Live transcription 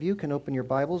You can open your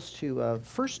Bibles to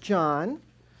 1 John.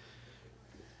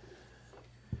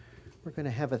 We're going to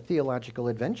have a theological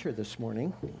adventure this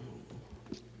morning.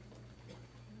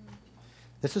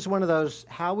 This is one of those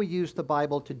how we use the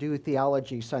Bible to do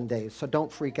theology Sundays, so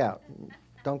don't freak out.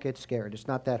 Don't get scared. It's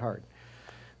not that hard.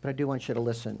 But I do want you to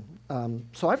listen.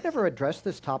 So I've never addressed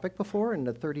this topic before in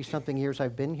the 30-something years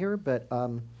I've been here, but a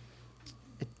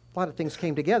lot of things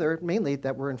came together, mainly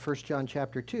that we're in 1 John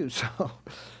chapter 2, so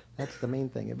that's the main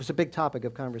thing. It was a big topic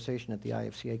of conversation at the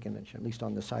IFCA convention, at least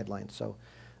on the sidelines, so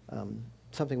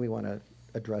something we want to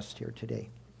address here today.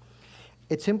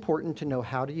 It's important to know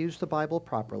how to use the Bible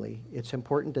properly. It's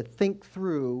important to think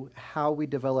through how we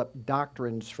develop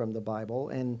doctrines from the Bible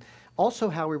and also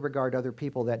how we regard other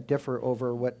people that differ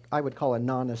over what I would call a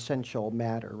non-essential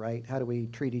matter, right? How do we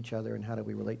treat each other and how do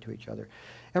we relate to each other?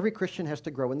 Every Christian has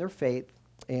to grow in their faith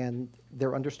and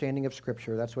their understanding of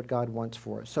Scripture. That's what God wants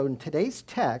for us. So in today's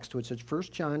text, which is 1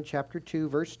 John chapter 2,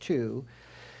 verse 2,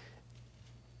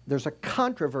 there's a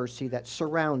controversy that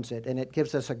surrounds it, and it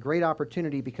gives us a great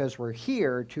opportunity because we're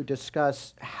here to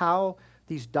discuss how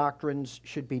these doctrines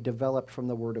should be developed from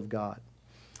the Word of God.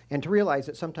 And to realize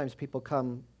that sometimes people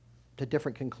come to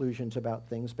different conclusions about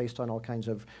things based on all kinds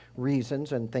of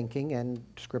reasons and thinking and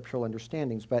scriptural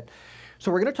understandings.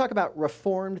 So we're going to talk about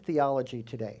Reformed theology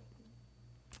today,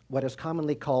 what is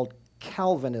commonly called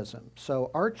Calvinism.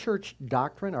 So our church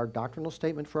doctrine, our doctrinal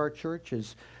statement for our church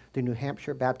is the New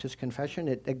Hampshire Baptist Confession.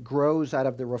 It grows out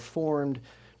of the Reformed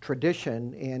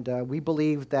tradition, and we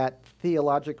believe that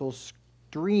theological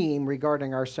stream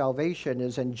regarding our salvation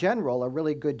is, in general, a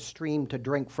really good stream to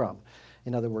drink from.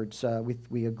 In other words,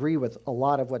 we agree with a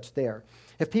lot of what's there.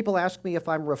 If people ask me if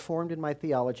I'm Reformed in my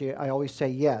theology, I always say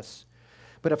yes.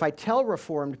 But if I tell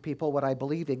Reformed people what I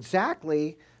believe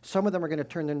exactly, some of them are going to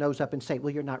turn their nose up and say,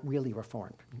 well, you're not really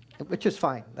Reformed, which is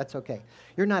fine. That's okay.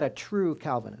 You're not a true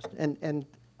Calvinist. And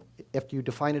if you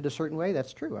define it a certain way,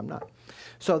 that's true. I'm not.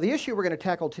 So the issue we're going to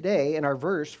tackle today in our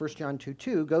verse, 1 John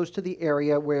 2:2, goes to the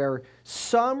area where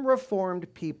some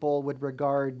Reformed people would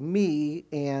regard me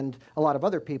and a lot of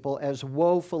other people as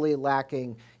woefully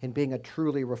lacking in being a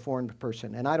truly Reformed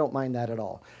person. And I don't mind that at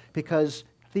all, because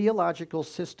theological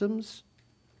systems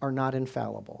are not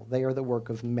infallible. They are the work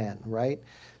of men, right?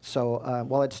 So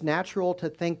while it's natural to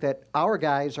think that our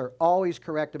guys are always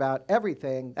correct about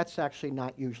everything, that's actually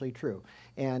not usually true.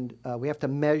 And we have to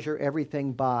measure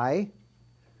everything by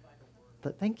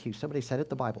thank you. Somebody said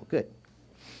it, the Bible. Good.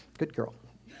 Good girl.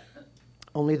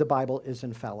 Only the Bible is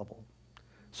infallible.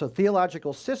 So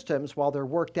theological systems, while they're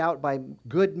worked out by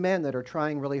good men that are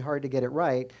trying really hard to get it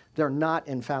right, they're not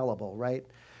infallible, right?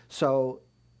 So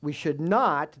we should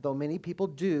not, though many people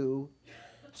do,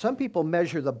 some people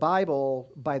measure the Bible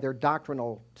by their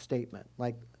doctrinal statement.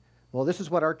 Like, well, this is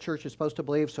what our church is supposed to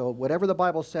believe, so whatever the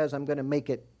Bible says, I'm going to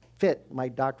make it fit my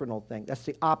doctrinal thing. That's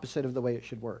the opposite of the way it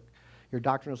should work. Your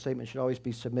doctrinal statement should always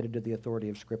be submitted to the authority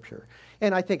of Scripture.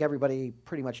 And I think everybody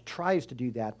pretty much tries to do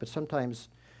that, but sometimes,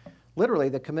 literally,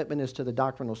 the commitment is to the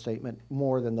doctrinal statement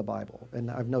more than the Bible.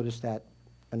 And I've noticed that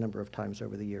a number of times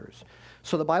over the years.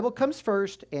 So the Bible comes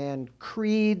first, and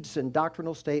creeds and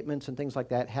doctrinal statements and things like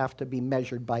that have to be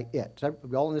measured by it. Are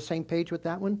we all on the same page with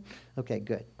that one? Okay,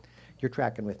 good. You're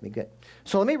tracking with me, good.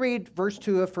 So let me read verse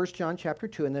 2 of 1 John chapter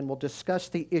 2, and then we'll discuss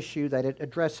the issue that it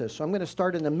addresses. So I'm going to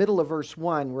start in the middle of verse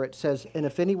 1 where it says, and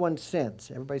if anyone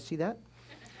sins, everybody see that?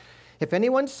 If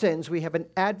anyone sins, we have an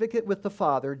advocate with the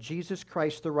Father, Jesus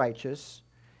Christ the righteous,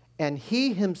 and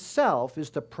he himself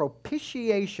is the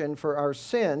propitiation for our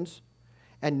sins,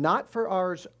 and not for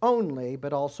ours only,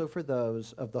 but also for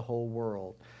those of the whole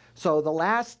world. So the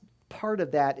last part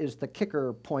of that is the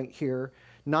kicker point here,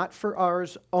 not for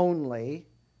ours only,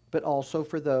 but also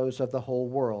for those of the whole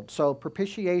world. So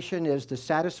propitiation is to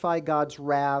satisfy God's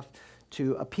wrath,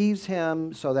 to appease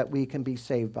him so that we can be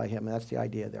saved by him. And that's the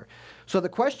idea there. So the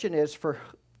question is,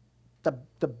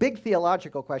 the big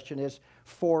theological question is,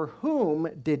 for whom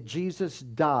did Jesus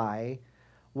die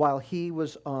while he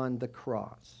was on the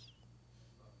cross?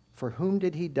 For whom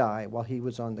did he die while he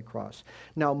was on the cross?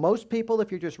 Now, most people,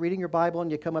 if you're just reading your Bible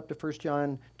and you come up to 1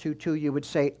 John 2:2, you would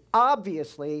say,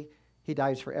 obviously, he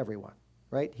dies for everyone,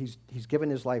 right? He's given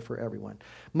his life for everyone.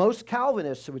 Most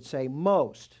Calvinists would say,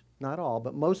 not all,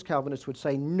 but most Calvinists would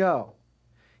say, no.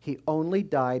 He only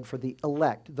died for the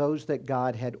elect, those that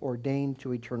God had ordained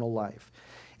to eternal life.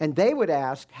 And they would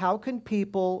ask, how can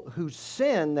people whose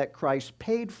sin that Christ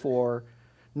paid for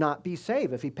not be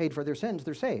saved? If he paid for their sins,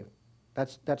 they're saved.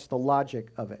 That's the logic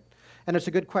of it. And it's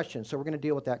a good question, so we're going to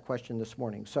deal with that question this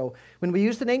morning. So when we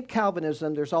use the name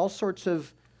Calvinism, there's all sorts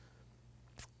of...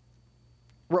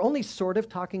 We're only sort of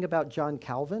talking about John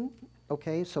Calvin,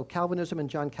 okay? So Calvinism and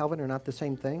John Calvin are not the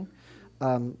same thing.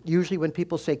 Usually when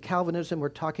people say Calvinism, we're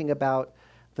talking about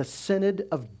the Synod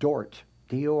of Dort,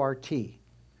 D-O-R-T,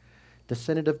 the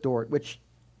Synod of Dort, which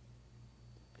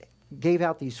gave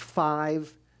out these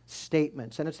 5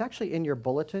 statements. And it's actually in your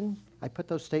bulletin. I put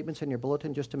those statements in your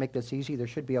bulletin just to make this easy. There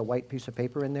should be a white piece of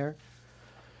paper in there.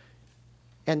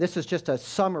 And this is just a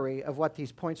summary of what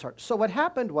these points are. So what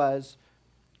happened was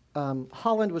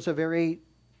Holland was a very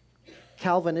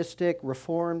Calvinistic,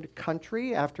 Reformed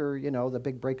country after, the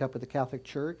big breakup of the Catholic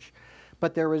Church.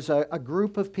 But there was a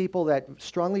group of people that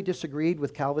strongly disagreed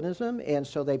with Calvinism, and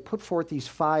so they put forth these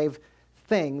 5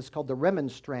 things called the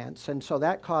Remonstrants. And so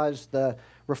that caused the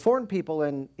Reformed people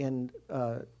in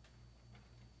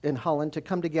Holland to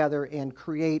come together and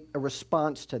create a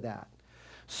response to that.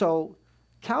 So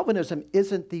Calvinism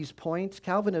isn't these points.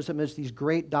 Calvinism is these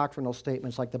great doctrinal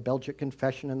statements like the Belgic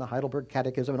Confession and the Heidelberg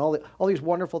Catechism and all these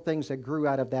wonderful things that grew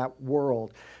out of that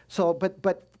world. So,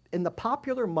 but in the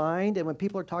popular mind and when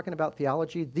people are talking about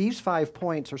theology, these 5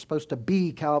 points are supposed to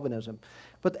be Calvinism.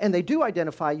 And they do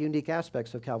identify unique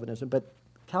aspects of Calvinism, but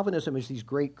Calvinism is these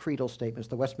great creedal statements,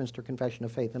 the Westminster Confession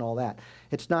of Faith and all that.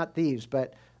 It's not these,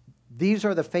 but these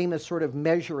are the famous sort of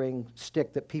measuring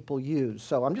stick that people use.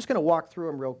 So I'm just going to walk through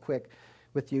them real quick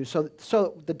with you. So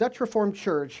the Dutch Reformed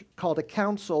Church called a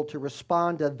council to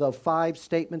respond to the 5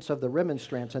 statements of the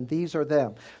Remonstrants, and these are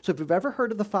them. So if you've ever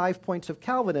heard of the 5 points of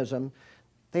Calvinism,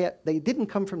 they didn't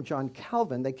come from John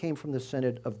Calvin. They came from the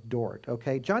Synod of Dort,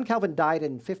 okay? John Calvin died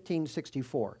in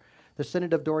 1564. The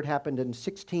Synod of Dort happened in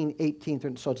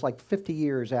 1618, so it's like 50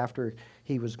 years after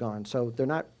he was gone. So they're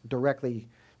not directly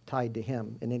tied to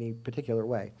him in any particular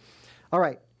way. All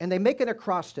right, and they make an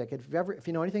acrostic. If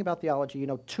you know anything about theology, you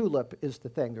know TULIP is the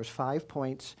thing. There's 5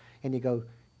 points, and you go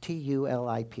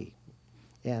T-U-L-I-P.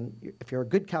 And if you're a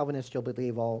good Calvinist, you'll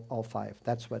believe all 5.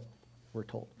 That's what we're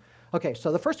told. Okay,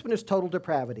 so the first one is total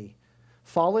depravity.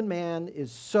 Fallen man is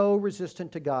so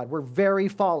resistant to God. We're very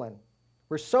fallen.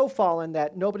 We're so fallen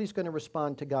that nobody's going to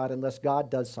respond to God unless God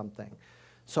does something.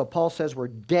 So Paul says we're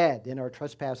dead in our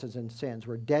trespasses and sins.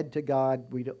 We're dead to God.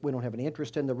 We don't have any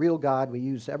interest in the real God. We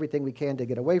use everything we can to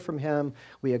get away from him.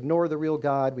 We ignore the real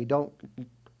God.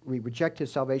 We reject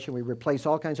his salvation. We replace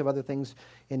all kinds of other things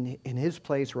in his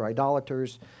place. We're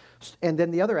idolaters. And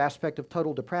then the other aspect of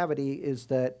total depravity is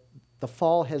that the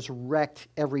fall has wrecked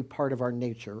every part of our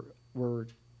nature.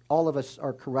 All of us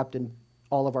are corrupted.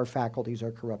 All of our faculties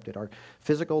are corrupted. Our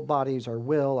physical bodies, our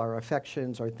will, our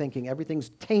affections, our thinking, everything's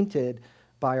tainted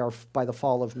by the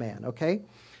fall of man, okay?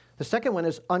 The second one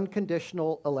is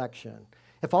unconditional election.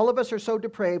 If all of us are so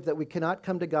depraved that we cannot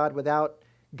come to God without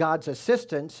God's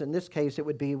assistance, in this case it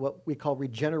would be what we call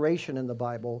regeneration in the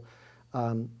Bible,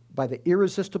 by the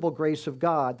irresistible grace of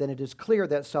God, then it is clear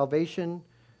that salvation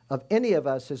of any of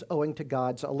us is owing to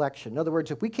God's election. In other words,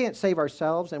 if we can't save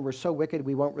ourselves and we're so wicked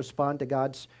we won't respond to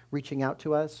God's reaching out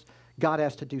to us, God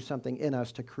has to do something in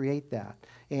us to create that.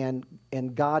 And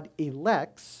God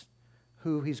elects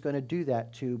who he's going to do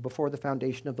that to before the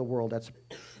foundation of the world. That's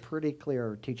pretty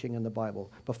clear teaching in the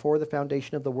Bible. Before the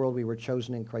foundation of the world, we were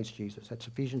chosen in Christ Jesus. That's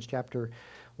Ephesians chapter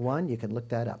 1. You can look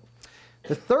that up.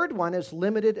 The third one is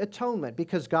limited atonement.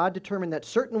 Because God determined that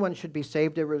certain ones should be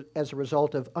saved as a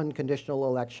result of unconditional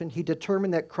election, he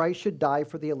determined that Christ should die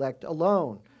for the elect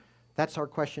alone. That's our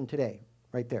question today,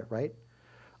 right there, right?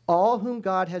 All whom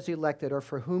God has elected or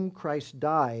for whom Christ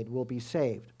died will be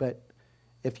saved. But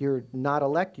if you're not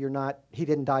elect, he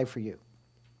didn't die for you.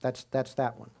 That's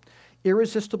that one.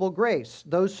 Irresistible grace.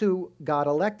 Those who God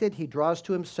elected, he draws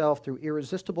to himself through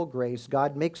irresistible grace.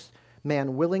 God makes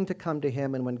man willing to come to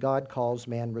him, and when God calls,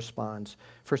 man responds.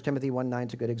 1 Timothy 1:9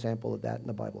 is a good example of that in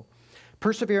the Bible.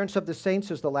 Perseverance of the saints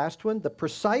is the last one. The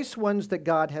precise ones that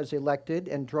God has elected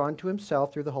and drawn to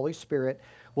himself through the Holy Spirit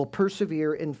will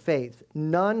persevere in faith.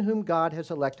 None whom God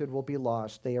has elected will be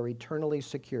lost. They are eternally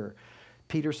secure.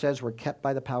 Peter says we're kept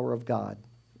by the power of God.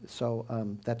 So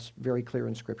that's very clear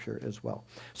in Scripture as well.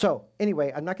 So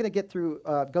anyway, I'm not going to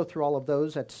go through all of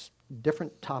those. That's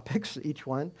different topics, each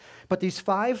one. But these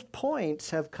 5 points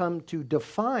have come to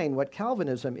define what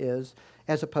Calvinism is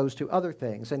as opposed to other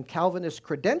things. And Calvinist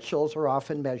credentials are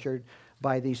often measured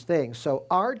by these things. So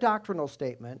our doctrinal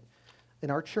statement in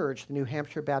our church, the New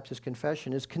Hampshire Baptist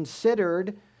Confession, is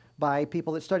considered by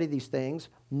people that study these things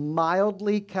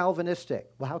mildly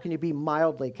Calvinistic. Well, how can you be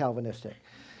mildly Calvinistic?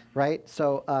 Right?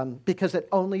 So, because it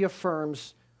only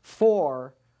affirms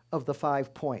 4 of the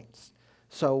 5 points.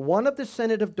 So one of the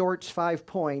Synod of Dort's 5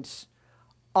 points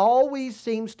always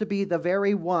seems to be the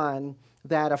very one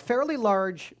that a fairly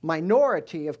large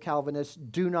minority of Calvinists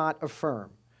do not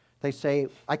affirm. They say,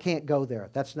 I can't go there.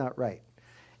 That's not right.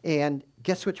 And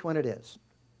guess which one it is?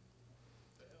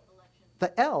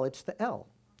 The L, it's the L.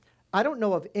 I don't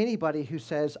know of anybody who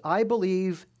says, I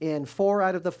believe in 4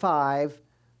 out of the 5,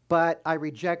 but I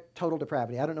reject total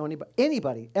depravity. I don't know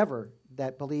anybody ever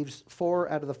that believes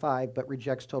 4 out of the 5 but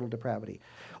rejects total depravity.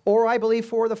 Or I believe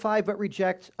 4 of the 5 but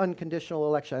reject unconditional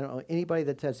election. I don't know anybody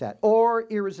that says that. Or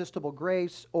irresistible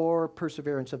grace or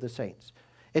perseverance of the saints.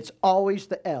 It's always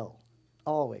the L.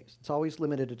 Always. It's always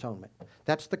limited atonement.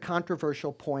 That's the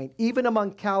controversial point, even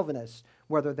among Calvinists,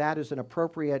 whether that is an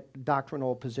appropriate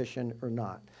doctrinal position or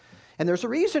not. And there's a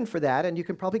reason for that, and you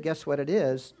can probably guess what it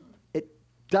is. It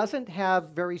doesn't have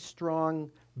very strong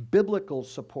biblical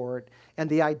support, and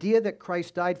the idea that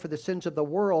Christ died for the sins of the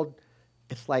world,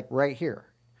 it's like right here.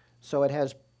 So it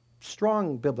has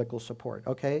strong biblical support,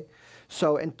 okay?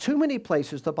 So in too many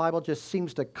places, the Bible just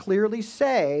seems to clearly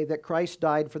say that Christ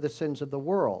died for the sins of the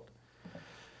world.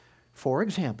 For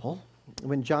example,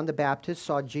 when John the Baptist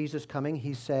saw Jesus coming,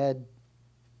 he said,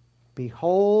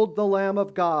 "Behold the Lamb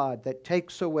of God that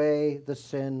takes away the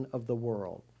sin of the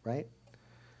world," right?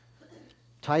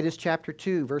 Titus chapter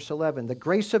 2, verse 11, "The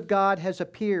grace of God has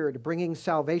appeared, bringing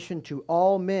salvation to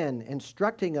all men,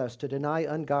 instructing us to deny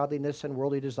ungodliness and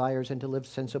worldly desires and to live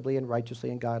sensibly and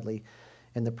righteously and godly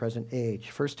in the present age."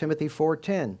 1 Timothy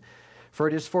 4:10, "For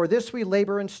it is for this we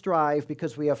labor and strive,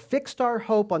 because we have fixed our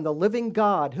hope on the living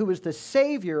God, who is the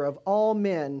Savior of all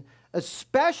men,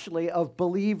 especially of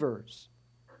believers."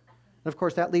 And of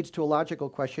course, that leads to a logical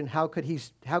question. How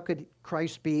could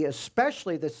Christ be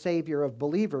especially the Savior of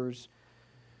believers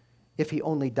if he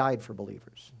only died for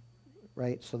believers?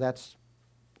 Right? So that's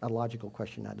a logical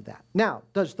question out of that. Now,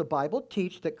 does the Bible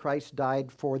teach that Christ died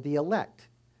for the elect?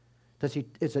 Does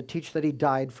it teach that he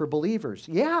died for believers?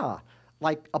 Yeah,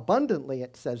 like abundantly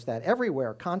it says that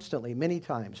everywhere, constantly, many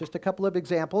times. Just a couple of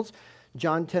examples.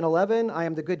 John 10:11, "I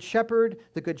am the good shepherd.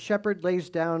 The good shepherd lays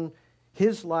down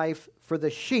his life for the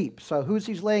sheep." So who's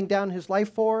he laying down his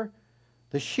life for?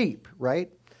 The sheep,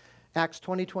 right? Acts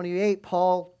 20:28,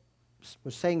 Paul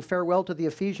was saying farewell to the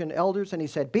Ephesian elders, and he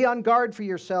said, "Be on guard for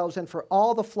yourselves and for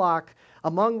all the flock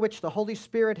among which the Holy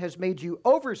Spirit has made you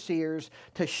overseers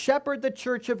to shepherd the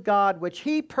church of God, which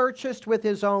he purchased with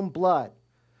his own blood."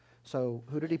 So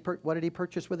what did he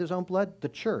purchase with his own blood? The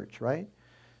church, right?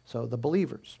 So the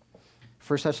believers.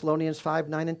 1 Thessalonians 5,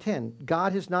 9, and 10.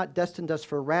 "God has not destined us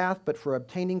for wrath, but for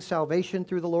obtaining salvation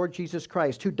through the Lord Jesus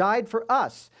Christ, who died for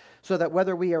us, so that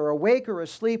whether we are awake or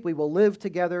asleep, we will live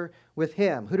together with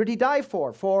him." Who did he die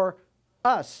for? For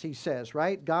us, he says,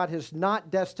 right? God has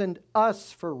not destined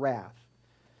us for wrath.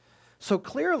 So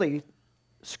clearly,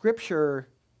 Scripture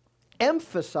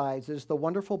emphasizes the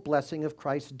wonderful blessing of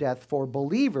Christ's death for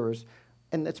believers.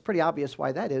 And it's pretty obvious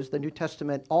why that is. The New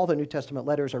Testament, all the New Testament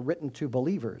letters are written to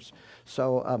believers.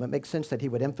 So it makes sense that he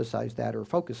would emphasize that or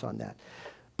focus on that.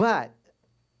 But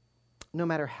no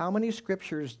matter how many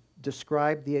scriptures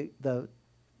describe the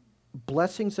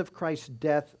blessings of Christ's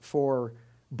death for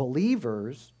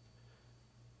believers,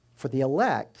 for the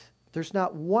elect, there's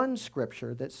not one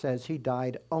scripture that says he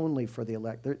died only for the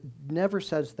elect. It never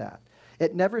says that.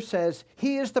 It never says,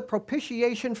 he is the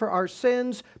propitiation for our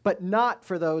sins, but not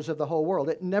for those of the whole world.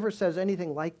 It never says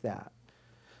anything like that.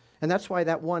 And that's why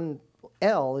that one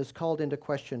L is called into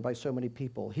question by so many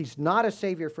people. He's not a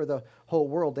savior for the whole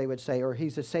world, they would say, or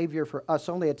he's a savior for us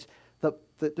only.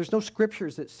 There's no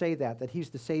scriptures that say that he's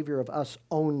the savior of us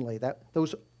only.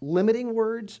 Those limiting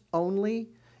words, only,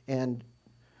 and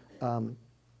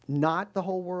not the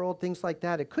whole world, things like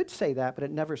that, it could say that, but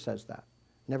it never says that.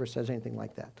 Never says anything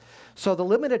like that. So the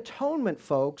limited atonement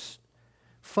folks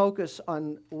focus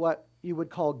on what you would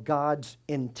call God's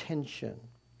intention.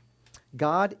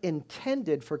 God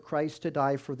intended for Christ to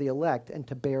die for the elect and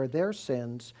to bear their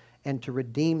sins and to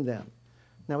redeem them.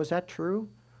 Now, is that true?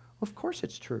 Of course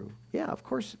it's true. Yeah, of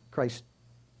course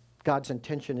God's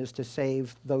intention is to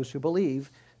save those who believe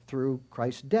through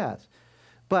Christ's death.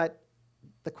 But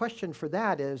the question for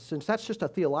that is, since that's just a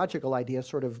theological idea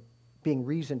sort of being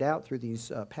reasoned out through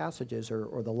these passages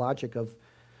or the logic of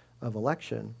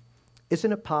election,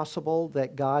 isn't it possible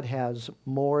that God has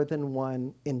more than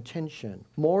one intention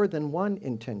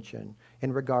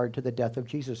in regard to the death of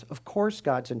Jesus? Of course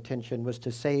God's intention was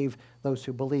to save those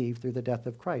who believe through the death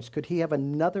of Christ. Could he have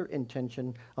another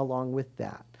intention along with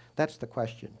that? That's the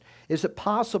question. Is it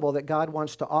possible that God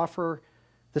wants to offer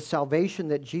the salvation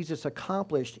that Jesus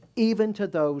accomplished even to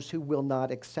those who will not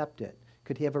accept it?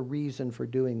 Could he have a reason for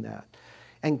doing that?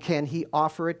 And can he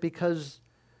offer it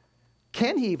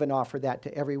can he even offer that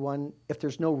to everyone if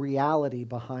there's no reality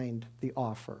behind the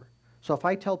offer? So if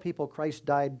I tell people Christ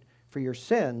died for your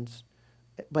sins,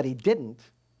 but he didn't,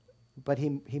 but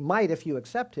he might if you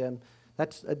accept him,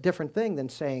 That's a different thing than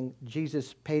saying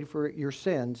Jesus paid for your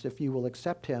sins. If you will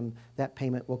accept him, that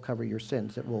payment will cover your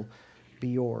sins. It will be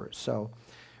yours. So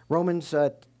Romans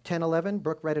 10:11,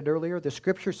 Brooke read it earlier. The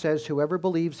scripture says, whoever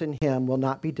believes in him will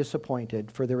not be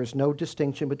disappointed, for there is no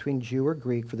distinction between Jew or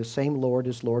Greek, for the same Lord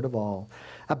is Lord of all,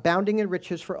 abounding in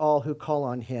riches for all who call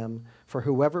on him, for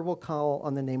whoever will call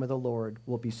on the name of the Lord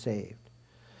will be saved.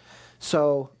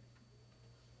 So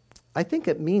I think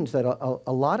it means that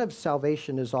a lot of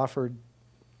salvation is offered.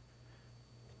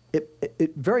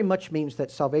 It very much means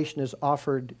that salvation is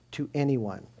offered to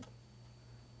anyone,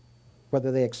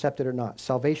 whether they accept it or not.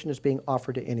 Salvation is being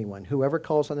offered to anyone. Whoever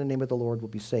calls on the name of the Lord will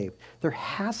be saved. There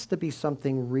has to be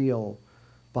something real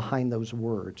behind those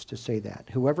words to say that.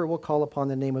 Whoever will call upon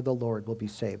the name of the Lord will be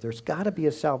saved. There's got to be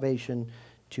a salvation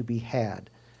to be had.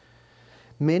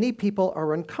 Many people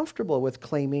are uncomfortable with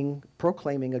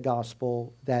proclaiming a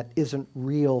gospel that isn't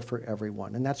real for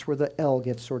everyone. And that's where the L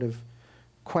gets sort of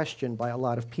questioned by a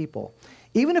lot of people.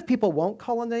 Even if people won't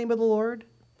call on the name of the Lord,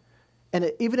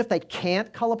 and even if they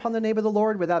can't call upon the name of the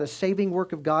Lord without a saving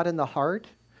work of God in the heart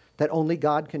that only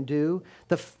God can do,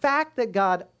 the fact that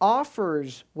God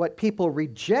offers what people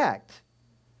reject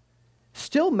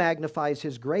still magnifies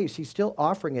his grace. He's still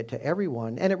offering it to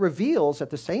everyone. And it reveals at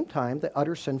the same time the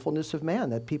utter sinfulness of man,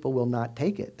 that people will not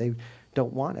take it. They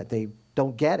don't want it. They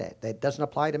don't get it. It doesn't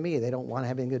apply to me. They don't want to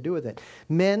have anything to do with it.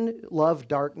 Men love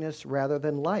darkness rather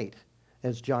than light,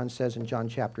 as John says in John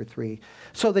chapter 3.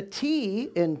 So the T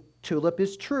in tulip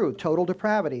is true, total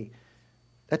depravity.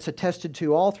 That's attested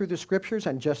to all through the scriptures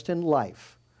and just in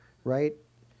life, right?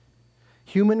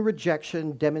 Human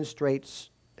rejection demonstrates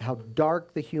how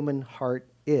dark the human heart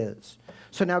is.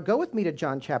 So now go with me to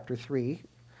John chapter 3,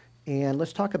 and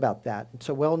let's talk about that. It's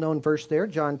a well-known verse there,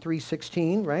 John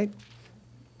 3:16, right?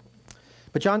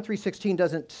 But John 3:16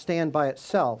 doesn't stand by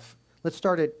itself. Let's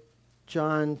start at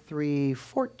John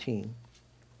 3:14.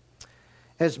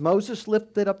 As Moses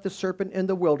lifted up the serpent in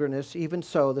the wilderness, even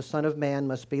so the Son of Man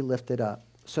must be lifted up,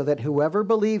 so that whoever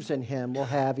believes in him will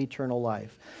have eternal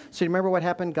life. So you remember what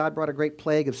happened? God brought a great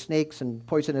plague of snakes and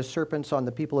poisonous serpents on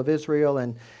the people of Israel,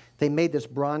 and they made this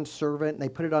bronze serpent, and they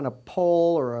put it on a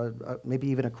pole or maybe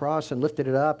even a cross and lifted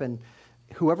it up, and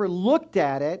whoever looked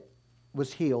at it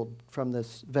was healed from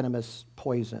this venomous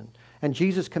poison. And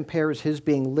Jesus compares his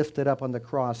being lifted up on the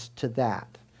cross to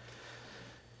that.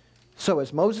 So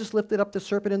as Moses lifted up the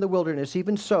serpent in the wilderness,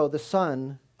 even so the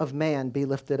Son of Man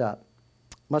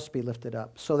must be lifted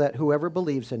up, so that whoever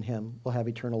believes in him will have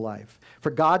eternal life. For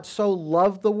God so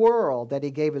loved the world that he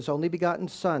gave his only begotten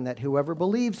Son, that whoever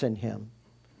believes in him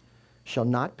shall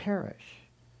not perish,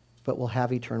 but will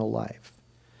have eternal life.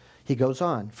 He goes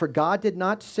on, for God did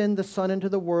not send the Son into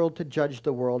the world to judge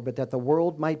the world, but that the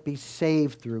world might be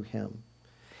saved through him.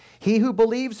 He who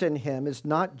believes in him is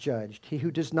not judged. He who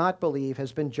does not believe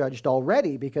has been judged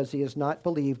already, because he has not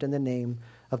believed in the name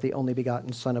of the only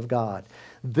begotten Son of God.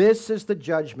 This is the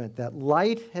judgment, that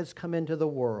light has come into the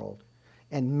world,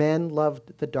 and men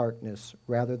loved the darkness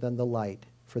rather than the light,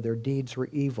 for their deeds were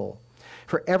evil.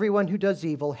 For everyone who does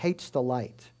evil hates the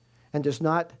light, and does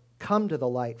not come to the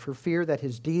light for fear that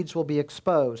his deeds will be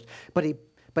exposed.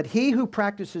 But he who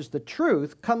practices the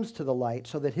truth comes to the light,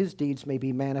 so that his deeds may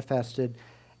be manifested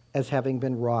as having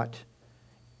been wrought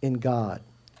in God.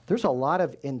 There's a lot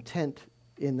of intent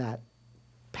in that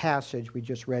passage we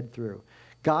just read through.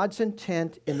 God's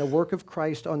intent in the work of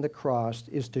Christ on the cross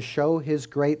is to show his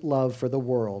great love for the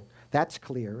world. That's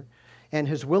clear. And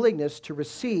his willingness to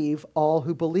receive all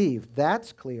who believe.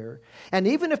 That's clear. And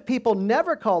even if people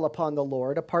never call upon the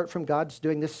Lord, apart from God's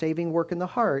doing this saving work in the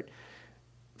heart,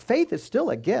 faith is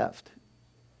still a gift.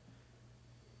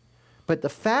 But the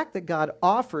fact that God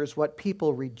offers what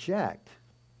people reject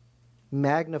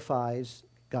magnifies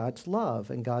God's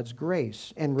love and God's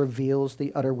grace and reveals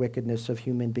the utter wickedness of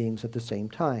human beings at the same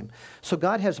time. So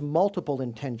God has multiple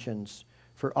intentions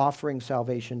for offering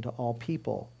salvation to all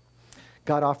people.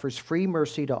 God offers free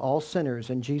mercy to all sinners,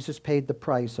 and Jesus paid the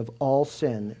price of all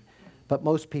sin, but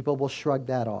most people will shrug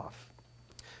that off.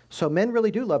 So men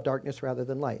really do love darkness rather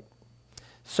than light.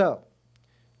 So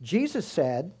Jesus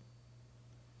said,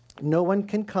 no one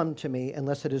can come to me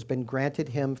unless it has been granted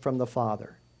him from the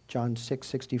Father. John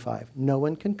 6:65. No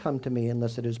one can come to me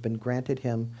unless it has been granted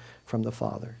him from the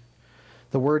Father.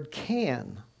 The word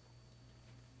can,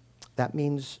 that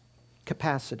means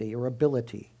capacity or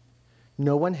ability.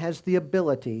 No one has the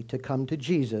ability to come to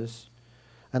Jesus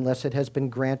unless it has been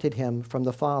granted him from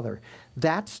the Father.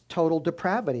 That's total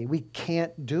depravity. We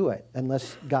can't do it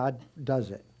unless God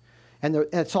does it. And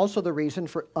that's also the reason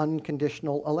for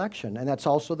unconditional election. And that's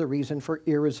also the reason for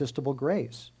irresistible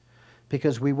grace.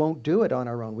 Because we won't do it on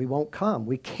our own. We won't come.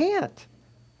 We can't.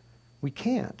 We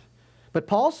can't. But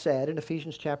Paul said in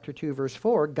Ephesians chapter 2, verse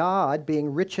 4, God,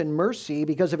 being rich in mercy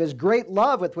because of his great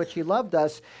love with which he loved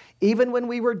us, even when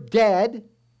we were dead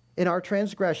in our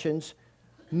transgressions,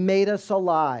 made us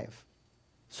alive.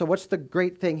 So what's the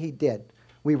great thing he did?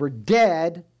 We were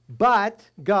dead, but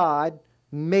God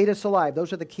made us alive.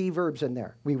 Those are the key verbs in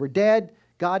there. We were dead,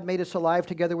 God made us alive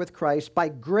together with Christ. By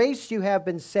grace you have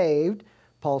been saved,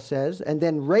 Paul says, and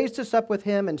then raised us up with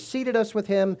him and seated us with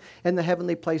him in the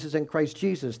heavenly places in Christ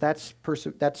Jesus. That's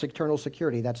eternal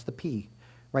security. That's the P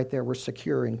right there. We're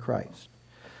secure in Christ.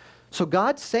 So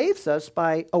God saves us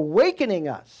by awakening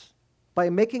us,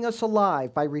 by making us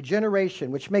alive, by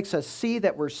regeneration, which makes us see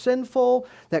that we're sinful,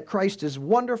 that Christ is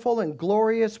wonderful and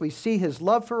glorious. We see his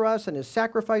love for us and his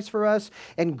sacrifice for us,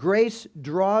 and grace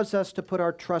draws us to put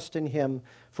our trust in him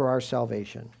for our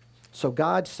salvation. So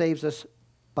God saves us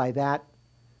by that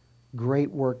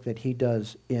great work that he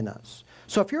does in us.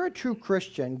 So if you're a true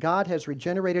Christian, God has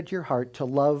regenerated your heart to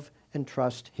love and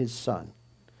trust his Son.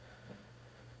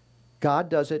 God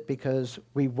does it because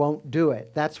we won't do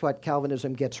it. That's what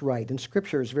Calvinism gets right, and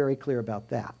Scripture is very clear about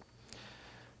that.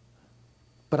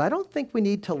 But I don't think we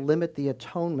need to limit the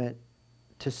atonement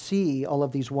to see all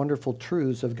of these wonderful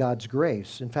truths of God's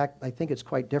grace. In fact, I think it's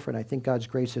quite different. I think God's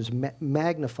grace is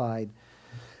magnified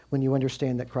when you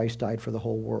understand that Christ died for the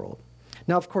whole world.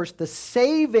 Now, of course, the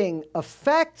saving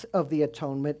effect of the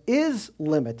atonement is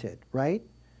limited, right?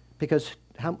 Because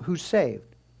who's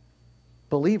saved?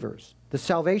 Believers. The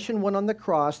salvation won on the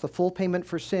cross, the full payment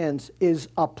for sins, is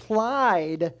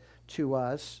applied to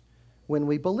us when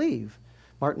we believe.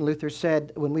 Martin Luther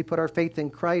said, when we put our faith in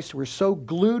Christ, we're so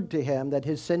glued to him that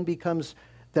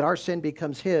that our sin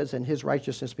becomes his and his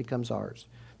righteousness becomes ours.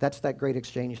 That's that great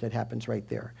exchange that happens right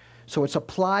there. So it's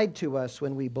applied to us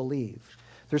when we believe.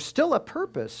 There's still a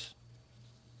purpose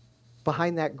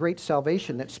behind that great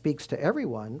salvation that speaks to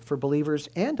everyone, for believers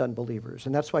and unbelievers.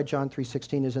 And that's why John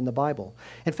 3:16 is in the Bible.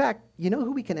 In fact, you know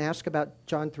who we can ask about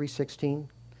John 3:16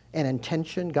 and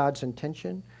intention, God's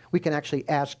intention? We can actually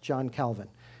ask John Calvin.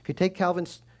 If you take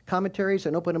Calvin's commentaries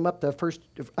and open them up to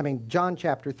John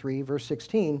chapter 3, verse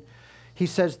 16, he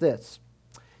says this.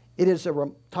 It is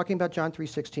talking about John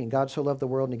 3:16, God so loved the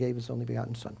world and he gave his only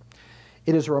begotten Son.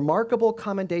 It is a remarkable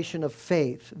commendation of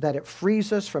faith that it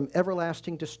frees us from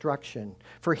everlasting destruction.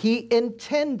 For he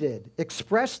intended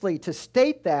expressly to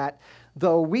state that,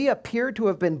 though we appear to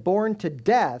have been born to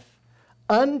death,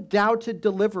 undoubted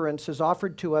deliverance is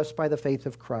offered to us by the faith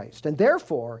of Christ. And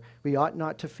therefore, we ought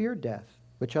not to fear death,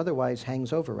 which otherwise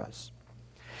hangs over us.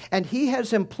 And he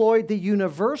has employed the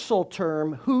universal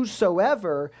term,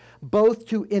 whosoever, both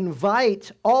to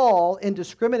invite all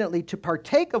indiscriminately to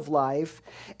partake of life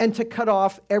and to cut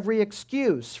off every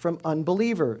excuse from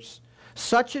unbelievers.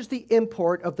 Such is the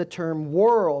import of the term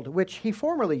world, which he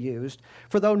formerly used.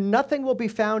 For though nothing will be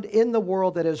found in the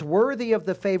world that is worthy of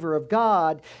the favor of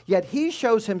God, yet he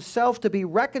shows himself to be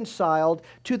reconciled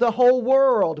to the whole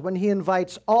world when he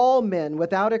invites all men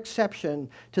without exception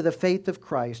to the faith of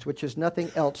Christ, which is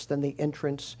nothing else than the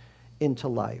entrance into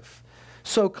life.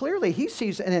 So clearly he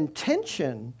sees an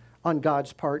intention on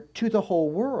God's part to the whole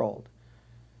world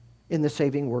in the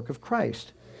saving work of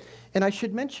Christ. And I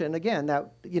should mention, again,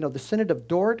 that, the Synod of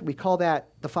Dort, we call that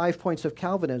the 5 points of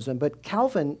Calvinism, but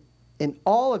Calvin, in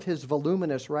all of his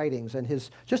voluminous writings, and his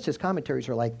commentaries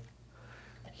are like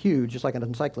huge, it's like an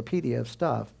encyclopedia of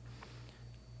stuff,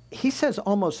 he says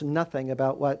almost nothing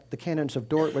about what the canons of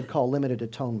Dort would call limited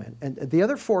atonement. And the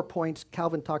other 4 points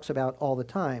Calvin talks about all the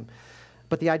time.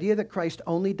 But the idea that Christ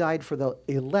only died for the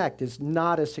elect is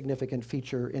not a significant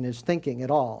feature in his thinking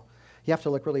at all. You have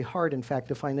to look really hard, in fact,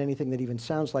 to find anything that even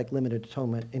sounds like limited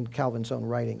atonement in Calvin's own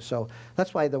writing. So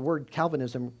that's why the word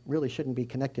Calvinism really shouldn't be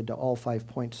connected to all 5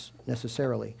 points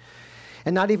necessarily.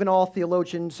 And not even all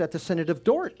theologians at the Synod of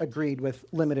Dort agreed with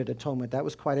limited atonement. That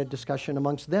was quite a discussion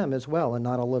amongst them as well, and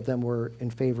not all of them were in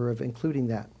favor of including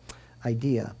that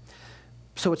idea.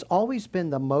 So it's always been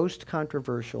the most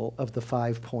controversial of the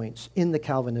 5 points in the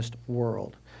Calvinist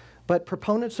world. But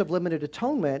proponents of limited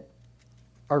atonement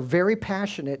are very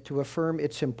passionate to affirm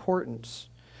its importance.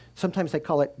 Sometimes they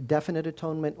call it definite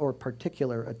atonement or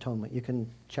particular atonement. You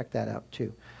can check that out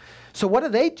too. So what do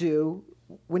they do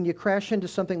when you crash into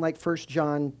something like 1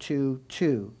 John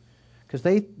 2:2? Because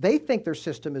they think their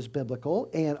system is biblical,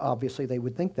 and obviously they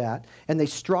would think that, and they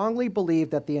strongly believe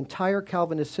that the entire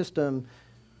Calvinist system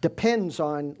depends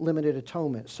on limited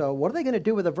atonement. So what are they going to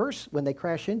do with a verse when they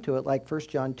crash into it like 1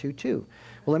 John 2:2?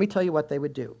 Well, let me tell you what they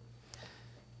would do.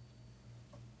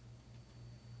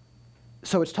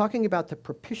 So it's talking about the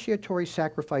propitiatory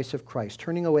sacrifice of Christ,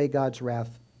 turning away God's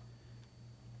wrath,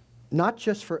 not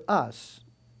just for us,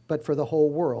 but for the whole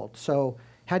world. So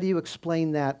How do you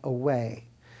explain that away?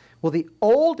 Well, the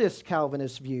oldest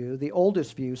Calvinist view,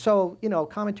 so,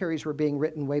 commentaries were being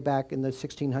written way back in the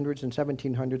 1600s and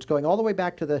 1700s, going all the way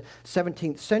back to the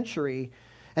 17th century,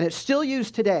 and it's still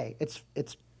used today. It's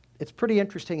pretty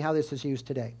interesting how this is used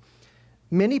today.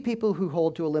 Many people who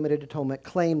hold to a limited atonement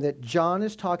claim that John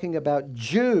is talking about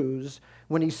Jews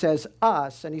when he says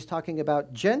us, and he's talking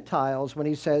about Gentiles when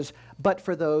he says, but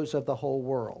for those of the whole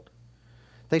world.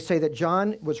 They say that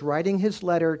John was writing his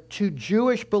letter to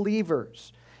Jewish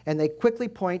believers, and they quickly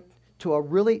point to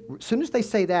as soon as they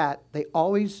say that, they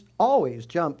always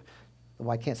jump.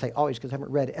 Well, I can't say always because I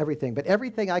haven't read everything, but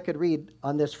everything I could read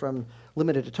on this from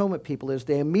limited atonement people is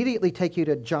they immediately take you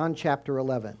to John chapter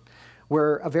 11,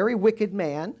 where a very wicked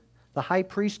man, the high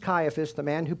priest Caiaphas, the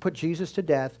man who put Jesus to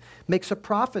death, makes a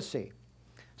prophecy.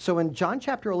 So in John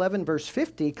chapter 11, verse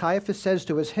 50, Caiaphas says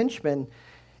to his henchmen,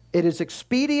 "It is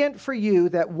expedient for you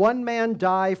that one man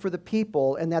die for the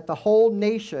people, and that the whole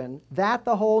nation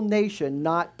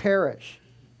not perish."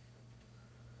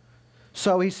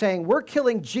 So he's saying, we're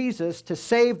killing Jesus to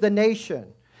save the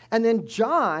nation. And then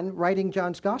John, writing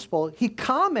John's gospel, he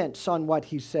comments on what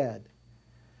he said.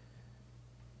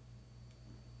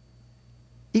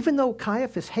 Even though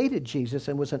Caiaphas hated Jesus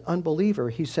and was an unbeliever,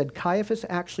 he said Caiaphas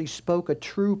actually spoke a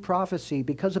true prophecy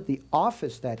because of the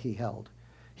office that he held.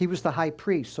 He was the high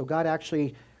priest, so God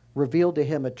actually revealed to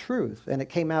him a truth, and it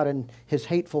came out in his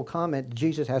hateful comment,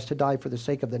 Jesus has to die for the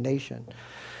sake of the nation.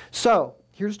 So,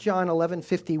 here's John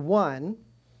 11:51.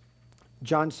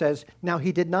 John says, "Now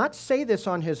he did not say this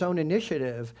on his own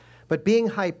initiative, but being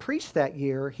high priest that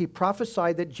year, he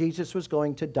prophesied that Jesus was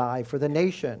going to die for the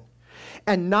nation.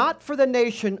 And not for the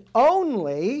nation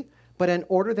only, but in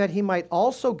order that he might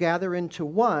also gather into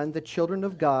one the children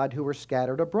of God who were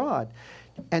scattered abroad."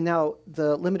 And now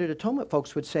the limited atonement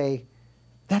folks would say,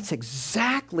 that's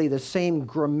exactly the same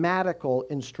grammatical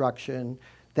instruction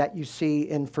that you see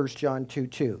in 1 John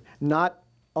 2:2. Not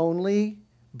only,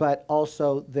 but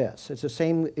also this. It's the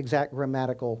same exact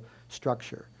grammatical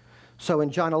structure. So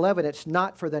in John 11, it's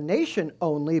not for the nation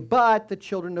only, but the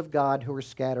children of God who are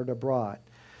scattered abroad.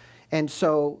 And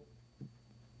so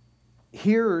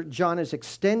here John is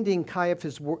extending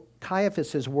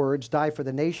Caiaphas's words, die for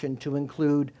the nation, to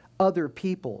include other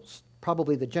peoples.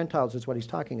 Probably the Gentiles is what he's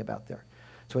talking about there.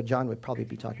 That's what John would probably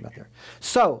be talking about there.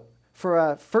 So, for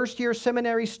a first-year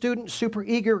seminary student, super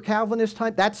eager Calvinist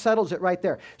type, that settles it right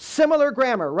there. Similar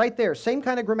grammar right there, same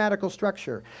kind of grammatical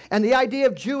structure. And the idea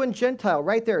of Jew and Gentile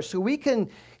right there. So we can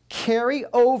carry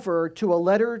over to a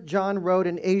letter John wrote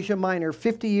in Asia Minor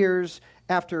 50 years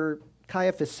after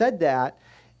Caiaphas said that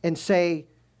and say,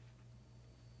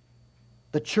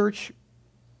 the church,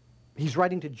 he's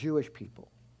writing to Jewish people.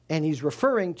 And he's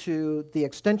referring to the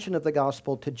extension of the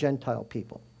gospel to Gentile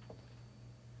people.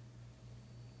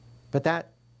 But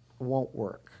that won't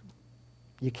work.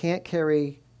 You can't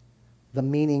carry the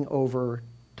meaning over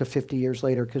to 50 years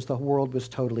later because the world was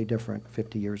totally different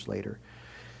 50 years later.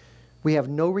 We have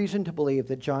no reason to believe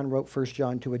that John wrote 1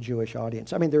 John to a Jewish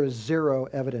audience. I mean, there is zero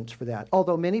evidence for that.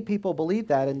 Although many people believed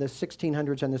that in the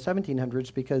 1600s and the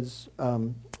 1700s because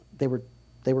they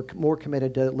were more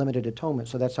committed to limited atonement.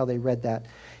 So that's how they read that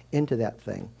into that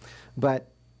thing. But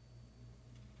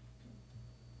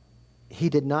he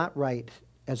did not write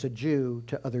as a Jew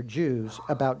to other Jews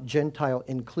about Gentile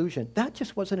inclusion. That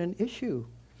just wasn't an issue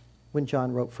when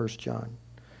John wrote 1 John.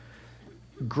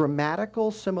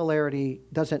 Grammatical similarity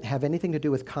doesn't have anything to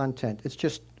do with content. It's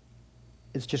just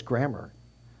grammar.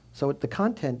 So the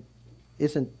content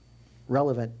isn't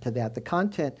relevant to that. The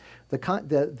content, the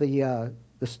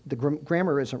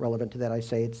grammar isn't relevant to that, I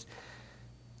say.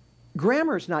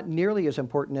 Grammar is not nearly as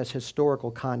important as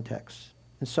historical context.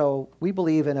 And so we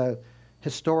believe in a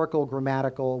historical,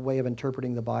 grammatical way of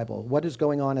interpreting the Bible. What is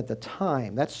going on at the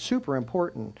time? That's super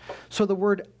important. So the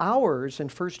word ours in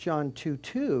 1 John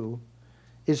 2:2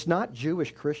 is not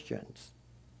Jewish Christians.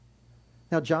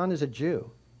 Now, John is a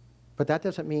Jew, but that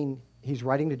doesn't mean he's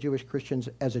writing to Jewish Christians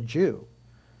as a Jew.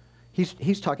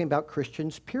 He's talking about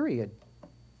Christians, period.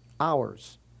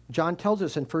 Ours. John tells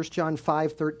us in 1 John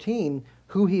 5:13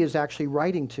 who he is actually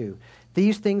writing to.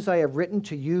 "These things I have written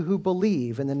to you who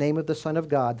believe in the name of the Son of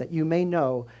God, that you may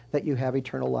know that you have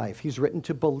eternal life." He's written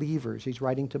to believers. He's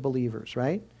writing to believers,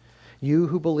 right? You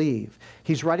who believe.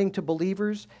 He's writing to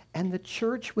believers, and the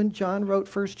church, when John wrote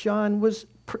 1 John, was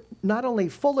not only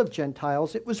full of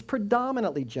Gentiles, it was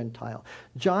predominantly Gentile.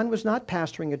 John was not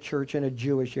pastoring a church in a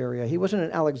Jewish area. He wasn't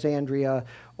in Alexandria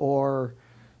or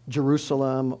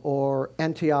Jerusalem or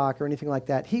Antioch or anything like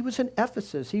that. He was in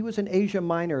Ephesus. He was in Asia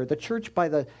Minor. The church by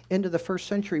the end of the first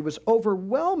century was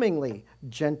overwhelmingly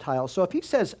Gentile. So if he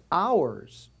says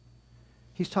ours,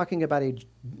 He's talking about a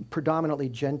predominantly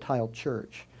Gentile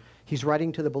church. He's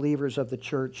writing to the believers of the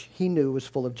church he knew was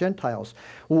full of Gentiles.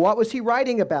 What was he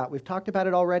writing about? We've talked about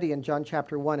it already in John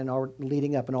chapter 1 and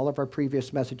leading up in all of our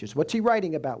previous messages. What's he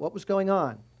writing about? What was going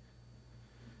on?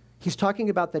 He's talking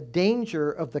about the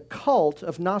danger of the cult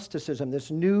of Gnosticism,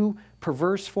 this new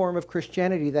perverse form of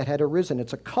Christianity that had arisen.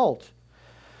 It's a cult.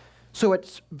 So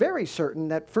it's very certain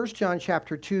that 1 John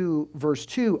chapter 2, verse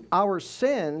 2, our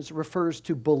sins refers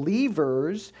to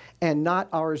believers and not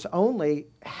ours only,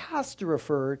 has to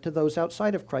refer to those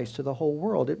outside of Christ, to the whole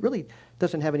world. It really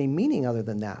doesn't have any meaning other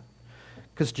than that.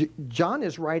 Because John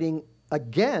is writing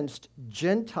against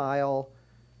Gentile,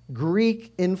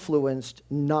 Greek-influenced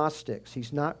Gnostics.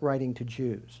 He's not writing to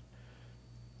Jews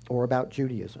or about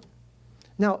Judaism.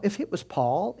 Now, if it was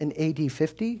Paul in AD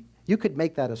 50, you could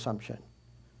make that assumption.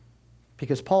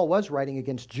 Because Paul was writing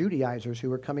against Judaizers who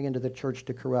were coming into the church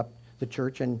to corrupt the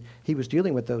church, and he was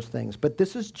dealing with those things. But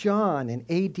this is John in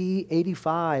AD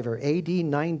 85 or AD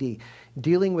 90,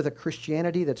 dealing with a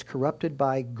Christianity that's corrupted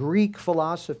by Greek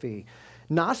philosophy.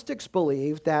 Gnostics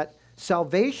believed that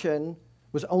salvation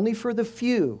was only for the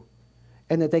few,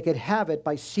 and that they could have it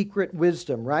by secret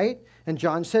wisdom, right? And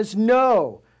John says,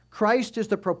 no, Christ is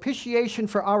the propitiation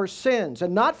for our sins,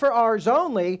 and not for ours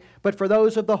only, but for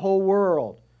those of the whole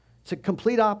world. It's a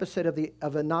complete opposite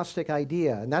of a Gnostic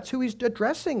idea, and that's who he's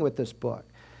addressing with this book.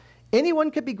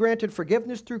 Anyone could be granted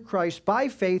forgiveness through Christ by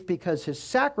faith because his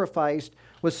sacrifice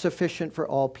was sufficient for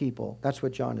all people. That's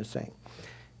what John is saying.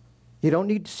 You don't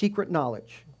need secret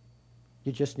knowledge.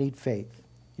 You just need faith.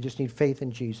 You just need faith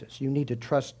in Jesus. You need to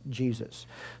trust Jesus.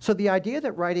 So the idea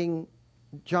that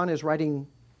John is writing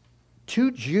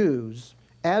to Jews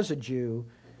as a Jew,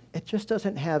 it just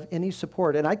doesn't have any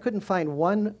support. And I couldn't find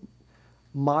one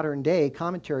modern day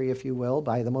commentary, if you will,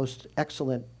 by the most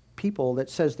excellent people that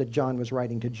says that John was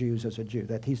writing to Jews as a Jew,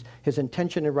 that his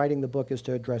intention in writing the book is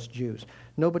to address Jews.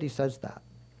 Nobody says that.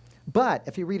 But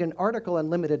if you read an article on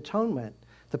limited atonement,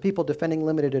 the people defending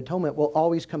limited atonement will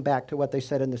always come back to what they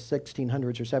said in the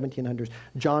 1600s or 1700s.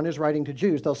 John is writing to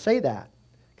Jews. They'll say that,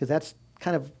 because that's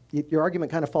kind of, your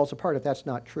argument kind of falls apart if that's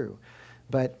not true.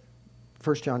 But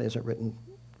 1 John isn't written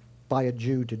by a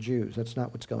Jew to Jews. That's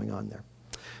not what's going on there.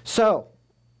 So,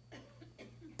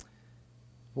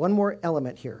 one more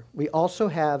element here. We also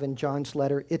have in John's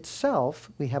letter itself,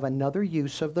 we have another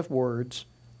use of the words,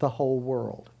 the whole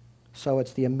world. So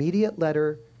it's the immediate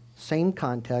letter, same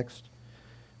context.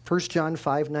 1 John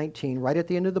 5:19, right at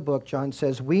the end of the book, John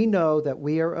says, we know that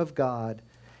we are of God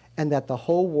and that the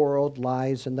whole world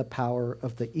lies in the power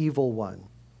of the evil one.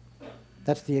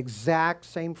 That's the exact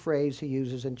same phrase he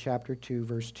uses in chapter 2,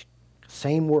 verse 2.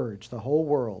 Same words, the whole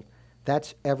world.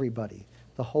 That's everybody.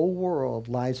 The whole world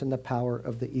lies in the power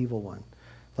of the evil one.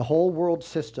 The whole world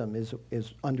system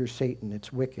is under Satan.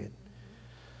 It's wicked.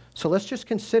 So let's just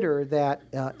consider that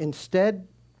instead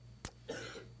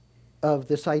of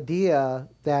this idea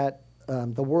that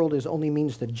the world only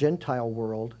means the Gentile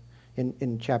world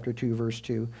in chapter 2, verse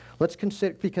 2, let's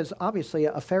consider, because obviously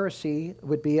a Pharisee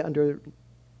would be under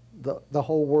the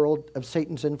whole world of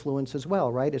Satan's influence as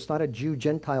well, right? It's not a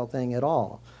Jew-Gentile thing at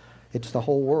all. It's the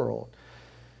whole world.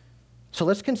 So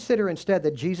let's consider instead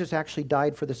that Jesus actually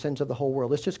died for the sins of the whole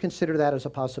world. Let's just consider that as a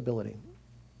possibility.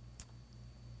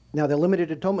 Now, the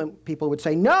limited atonement people would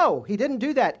say, no, he didn't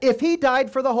do that. If he died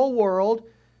for the whole world,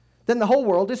 then the whole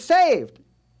world is saved.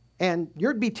 And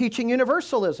you'd be teaching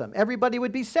universalism. Everybody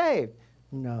would be saved.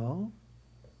 No,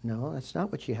 that's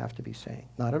not what you have to be saying.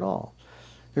 Not at all.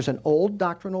 There's an old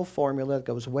doctrinal formula that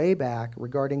goes way back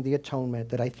regarding the atonement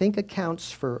that I think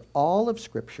accounts for all of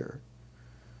Scripture.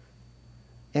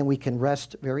 And we can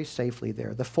rest very safely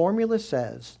there. The formula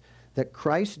says that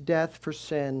Christ's death for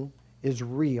sin is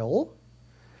real,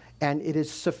 and it is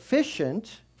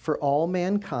sufficient for all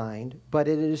mankind, but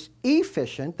it is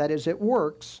efficient, that is, it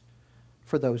works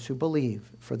for those who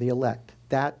believe, for the elect.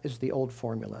 That is the old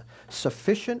formula.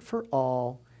 Sufficient for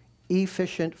all,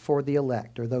 efficient for the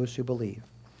elect, or those who believe.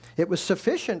 It was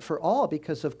sufficient for all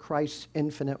because of Christ's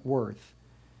infinite worth.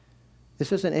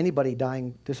 This isn't anybody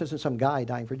dying. This isn't some guy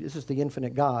dying for. This is the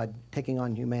infinite God taking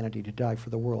on humanity to die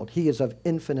for the world. He is of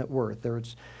infinite worth.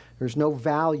 There's no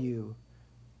value.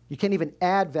 You can't even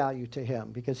add value to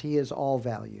him because he is all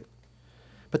value.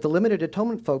 But the limited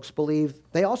atonement folks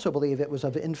also believe it was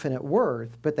of infinite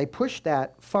worth, but they push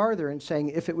that farther in saying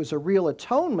if it was a real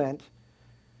atonement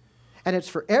and it's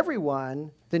for everyone,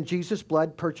 then Jesus'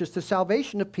 blood purchased the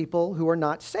salvation of people who are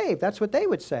not saved. That's what they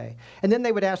would say. And then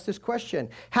they would ask this question: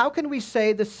 how can we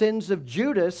say the sins of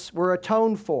Judas were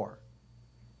atoned for?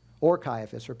 Or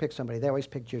Caiaphas, or pick somebody. They always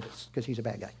pick Judas because he's a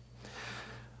bad guy.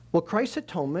 Well, Christ's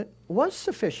atonement was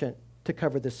sufficient to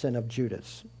cover the sin of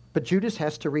Judas. But Judas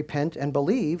has to repent and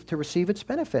believe to receive its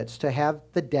benefits, to have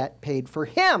the debt paid for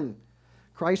him.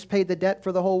 Christ paid the debt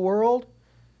for the whole world,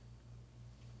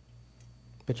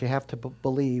 but you have to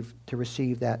believe to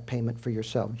receive that payment for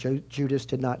yourself. Judas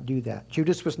did not do that.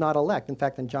 Judas was not elect. In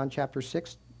fact, in John chapter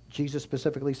 6, Jesus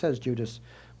specifically says Judas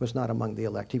was not among the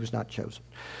elect. He was not chosen.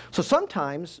 So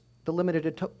sometimes the limited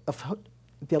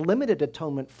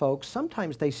atonement folks,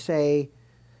 sometimes they say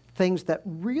things that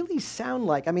really sound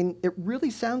like, it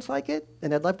really sounds like it,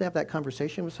 and I'd love to have that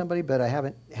conversation with somebody, but I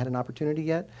haven't had an opportunity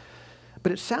yet.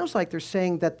 But it sounds like they're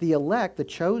saying that the elect, the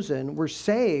chosen, were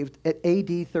saved at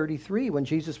AD 33 when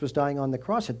Jesus was dying on the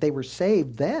cross, that they were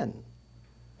saved then.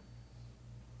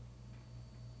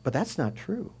 But that's not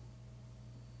true.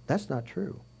 That's not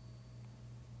true.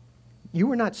 You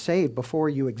were not saved before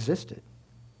you existed,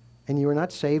 and you were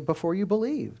not saved before you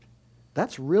believed.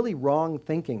 That's really wrong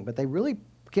thinking, but they really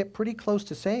get pretty close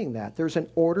to saying that. There's an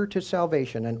order to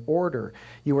salvation, an order.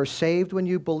 You are saved when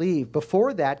you believe.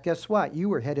 Before that, guess what? You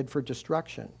were headed for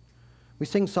destruction. We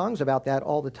sing songs about that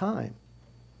all the time.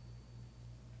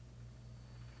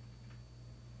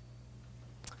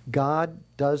 God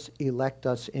does elect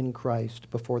us in Christ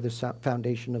before the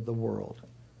foundation of the world.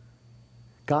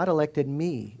 God elected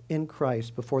me in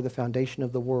Christ before the foundation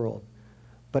of the world.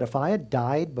 But if I had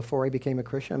died before I became a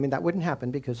Christian, that wouldn't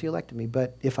happen because he elected me.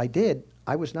 But if I did,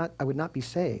 I would not be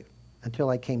saved until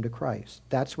I came to Christ.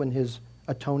 That's when his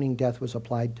atoning death was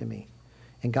applied to me.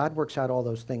 And God works out all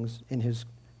those things in his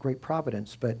great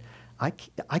providence. But I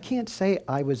can't say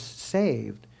I was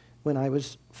saved when I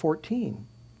was 14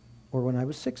 or when I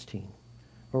was 16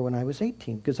 or when I was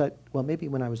 18. Because maybe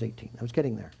when I was 18. I was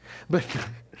getting there. But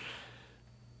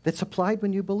it's applied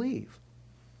when you believe.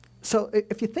 So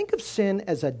if you think of sin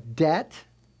as a debt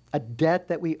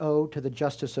that we owe to the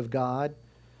justice of God,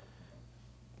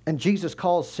 and Jesus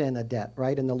calls sin a debt,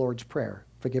 right, in the Lord's Prayer.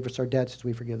 Forgive us our debts as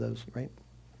we forgive those, right?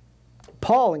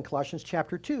 Paul in Colossians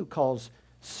chapter 2 calls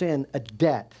sin a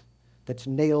debt that's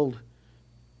nailed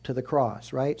to the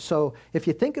cross, right? So if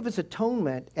you think of his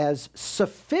atonement as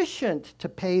sufficient to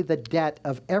pay the debt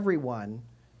of everyone,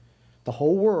 the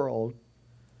whole world,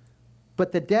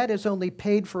 but the debt is only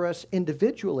paid for us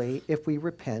individually if we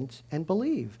repent and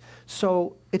believe.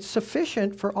 So it's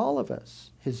sufficient for all of us,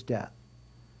 his debt.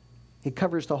 He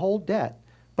covers the whole debt.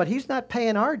 But he's not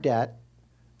paying our debt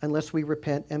unless we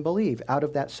repent and believe out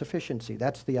of that sufficiency.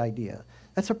 That's the idea.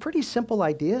 That's a pretty simple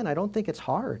idea, and I don't think it's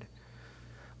hard.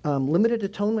 Limited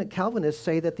atonement Calvinists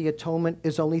say that the atonement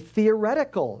is only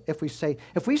theoretical. If we say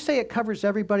it covers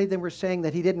everybody, then we're saying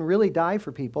that he didn't really die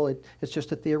for people. It's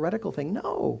just a theoretical thing.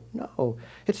 No.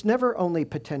 It's never only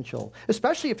potential,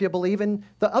 especially if you believe in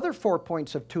the other 4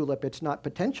 points of TULIP. It's not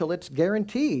potential, it's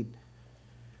guaranteed.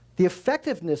 The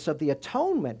effectiveness of the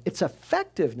atonement, its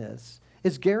effectiveness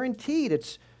is guaranteed.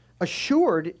 It's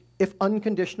assured if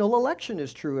unconditional election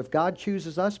is true, if God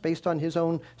chooses us based on his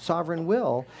own sovereign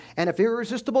will, and if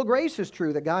irresistible grace is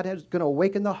true, that God is going to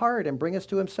awaken the heart and bring us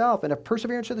to himself, and if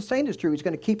perseverance of the saint is true, he's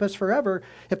going to keep us forever.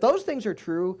 If those things are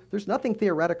true, there's nothing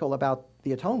theoretical about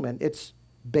the atonement. It's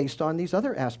based on these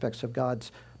other aspects of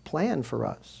God's plan for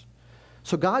us.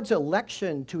 So God's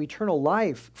election to eternal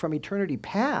life from eternity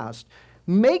past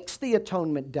makes the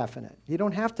atonement definite. You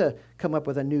don't have to come up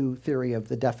with a new theory of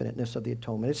the definiteness of the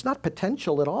atonement. It's not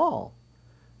potential at all.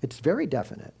 It's very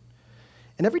definite.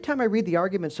 And every time I read the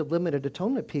arguments of limited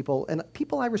atonement people, and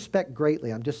people I respect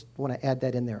greatly, I just want to add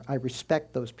that in there. I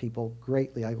respect those people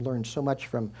greatly. I've learned so much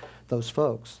from those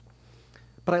folks.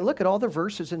 But I look at all the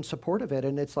verses in support of it,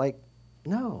 and it's like,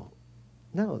 no,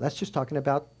 that's just talking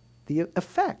about the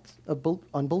effect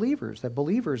on believers, that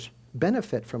believers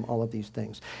benefit from all of these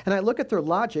things. And I look at their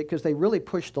logic, because they really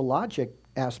push the logic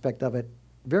aspect of it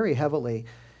very heavily.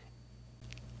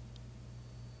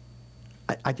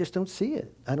 I just don't see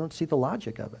it. I don't see the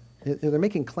logic of it. They're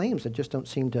making claims that just don't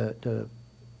seem to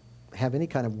have any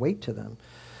kind of weight to them.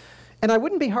 And I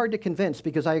wouldn't be hard to convince,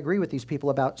 because I agree with these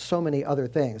people about so many other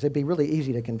things. It'd be really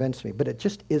easy to convince me, but it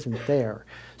just isn't there.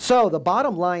 So the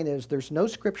bottom line is there's no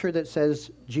scripture that says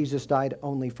Jesus died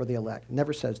only for the elect. It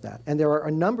never says that. And there are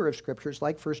a number of scriptures,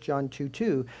 like 1 John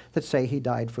 2:2, that say he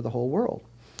died for the whole world.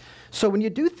 So when you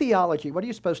do theology, what are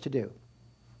you supposed to do?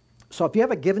 So if you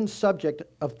have a given subject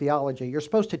of theology, you're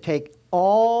supposed to take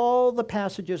all the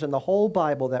passages in the whole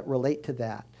Bible that relate to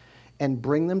that, and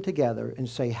bring them together and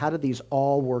say, how do these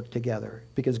all work together?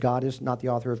 Because God is not the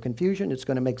author of confusion. It's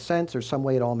going to make sense. There's some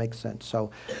way it all makes sense. So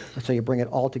you bring it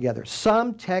all together.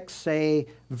 Some texts say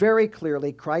very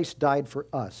clearly, Christ died for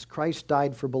us. Christ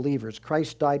died for believers.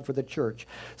 Christ died for the church.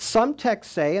 Some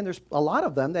texts say, and there's a lot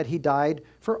of them, that he died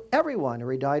for everyone,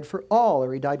 or he died for all,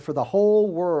 or he died for the whole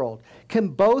world. Can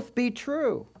both be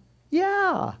true?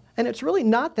 Yeah. And it's really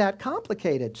not that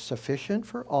complicated. Sufficient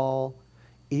for all,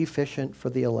 efficient for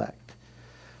the elect.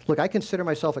 Look, I consider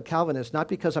myself a Calvinist not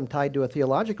because I'm tied to a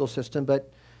theological system,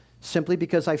 but simply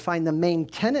because I find the main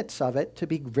tenets of it to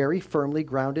be very firmly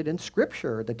grounded in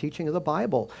Scripture, the teaching of the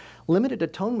Bible. Limited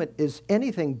atonement is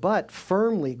anything but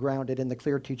firmly grounded in the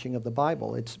clear teaching of the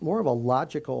Bible. It's more of a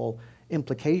logical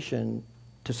implication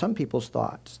to some people's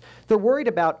thoughts. They're worried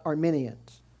about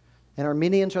Arminians. And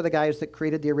Arminians are the guys that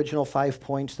created the original 5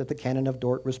 points that the Canon of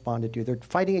Dort responded to. They're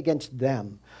fighting against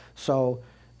them. So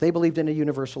they believed in a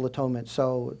universal atonement,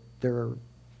 so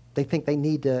they think they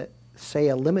need to say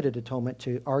a limited atonement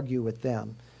to argue with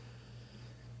them.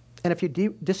 And if you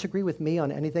disagree with me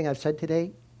on anything I've said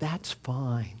today, that's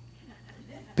fine.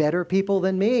 Better people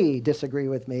than me disagree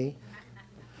with me.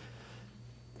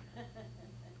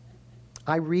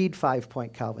 I read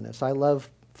 5-point Calvinists. I love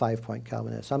 5-point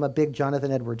Calvinists. I'm a big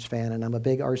Jonathan Edwards fan, and I'm a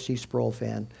big R.C. Sproul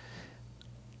fan.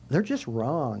 They're just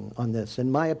wrong on this,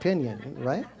 in my opinion,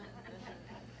 right?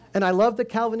 And I love the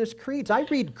Calvinist creeds. I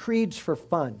read creeds for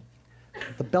fun.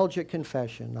 The Belgic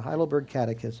Confession, the Heidelberg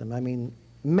Catechism. I mean,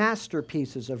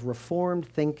 masterpieces of Reformed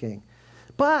thinking.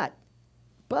 But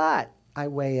I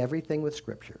weigh everything with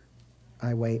Scripture.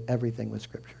 I weigh everything with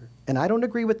Scripture. And I don't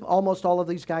agree with almost all of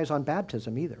these guys on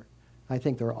baptism either. I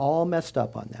think they're all messed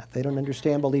up on that. They don't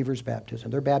understand believers'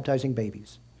 baptism. They're baptizing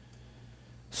babies.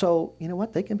 So, you know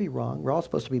what? They can be wrong. We're all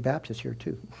supposed to be Baptists here,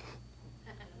 too.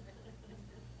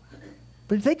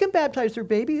 But if they can baptize their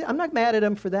baby, I'm not mad at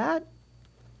them for that.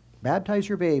 Baptize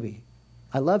your baby.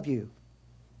 I love you.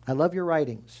 I love your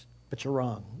writings, but you're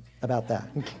wrong about that.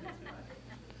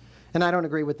 And I don't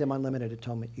agree with them on limited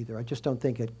atonement either. I just don't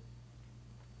think it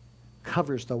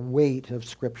covers the weight of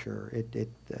Scripture.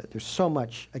 There's so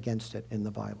much against it in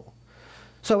the Bible.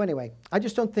 So anyway, I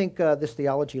just don't think this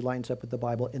theology lines up with the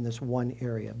Bible in this one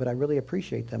area, but I really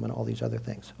appreciate them in all these other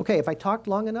things. Okay, if I talked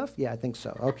long enough? Yeah, I think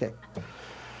so. Okay.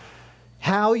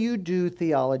 How you do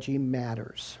theology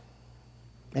matters,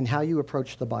 and how you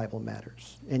approach the Bible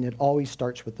matters. And it always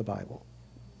starts with the Bible,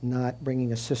 not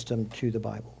bringing a system to the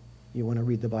Bible. You want to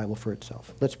read the Bible for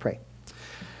itself. Let's pray.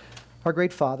 Our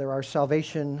great Father, our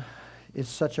salvation is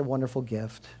such a wonderful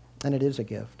gift, and it is a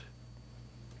gift.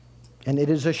 And it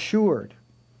is assured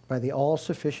by the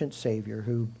all-sufficient Savior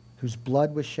whose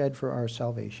blood was shed for our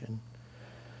salvation.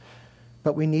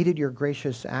 But we needed your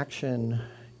gracious action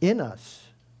in us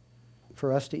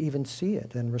for us to even see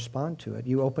it and respond to it.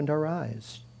 You opened our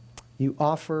eyes. You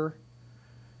offer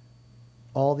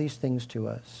all these things to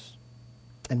us.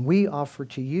 And we offer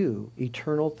to you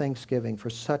eternal thanksgiving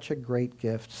for such a great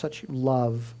gift, such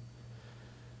love.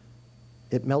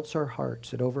 It melts our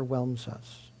hearts. It overwhelms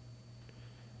us.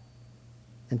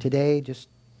 And today, just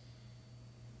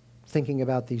thinking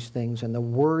about these things and the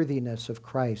worthiness of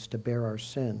Christ to bear our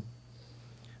sin,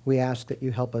 we ask that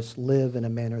you help us live in a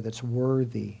manner that's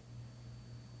worthy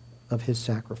of his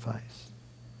sacrifice.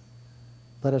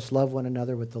 Let us love one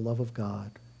another with the love of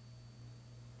God,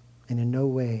 and in no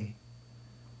way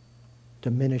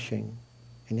diminishing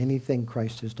in anything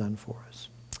Christ has done for us.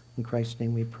 In Christ's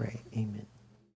name we pray. Amen.